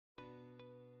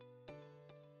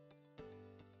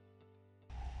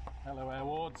Hello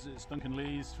Airwards, it's Duncan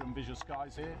Lees from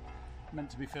Visualskies here. Meant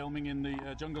to be filming in the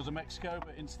jungles of Mexico,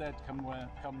 but instead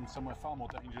come somewhere far more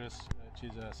dangerous,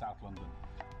 which is South London.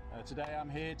 Today I'm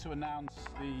here to announce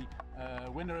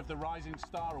the winner of the Rising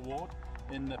Star Award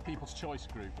in the People's Choice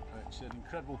Group. It's an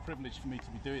incredible privilege for me to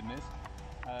be doing this,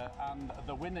 and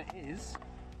the winner is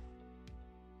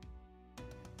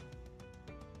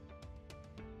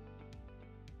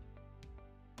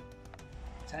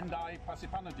Tendai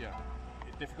Pasipanodya.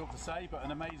 Difficult to say, but an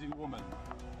amazing woman.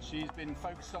 She's been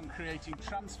focused on creating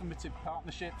transformative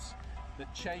partnerships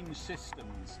that change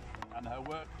systems, and her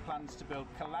work plans to build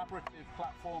collaborative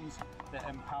platforms that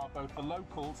empower both the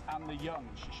locals and the young.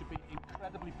 She should be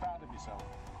incredibly proud of herself.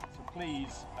 So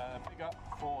please, big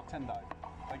up for Tendai.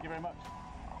 Thank you very much.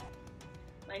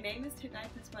 My name is Tendai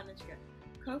Pasipanodya,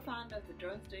 co-founder of the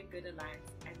Drones Doing Good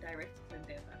Alliance and Director of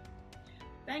Endeavour.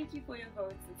 Thank you for your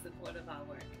votes in support of our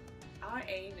work. Our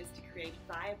aim is to create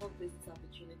viable business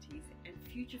opportunities and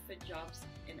future-fit jobs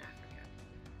in Africa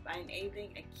by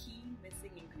enabling a key missing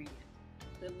ingredient,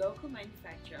 the local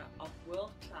manufacture of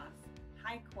world-class,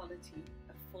 high-quality,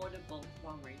 affordable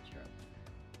long-range drones.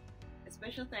 A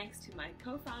special thanks to my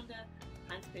co-founder,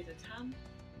 Hans-Peter Tam,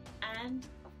 and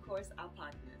of course our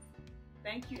partners.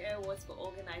 Thank you Airwards for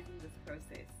organizing this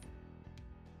process.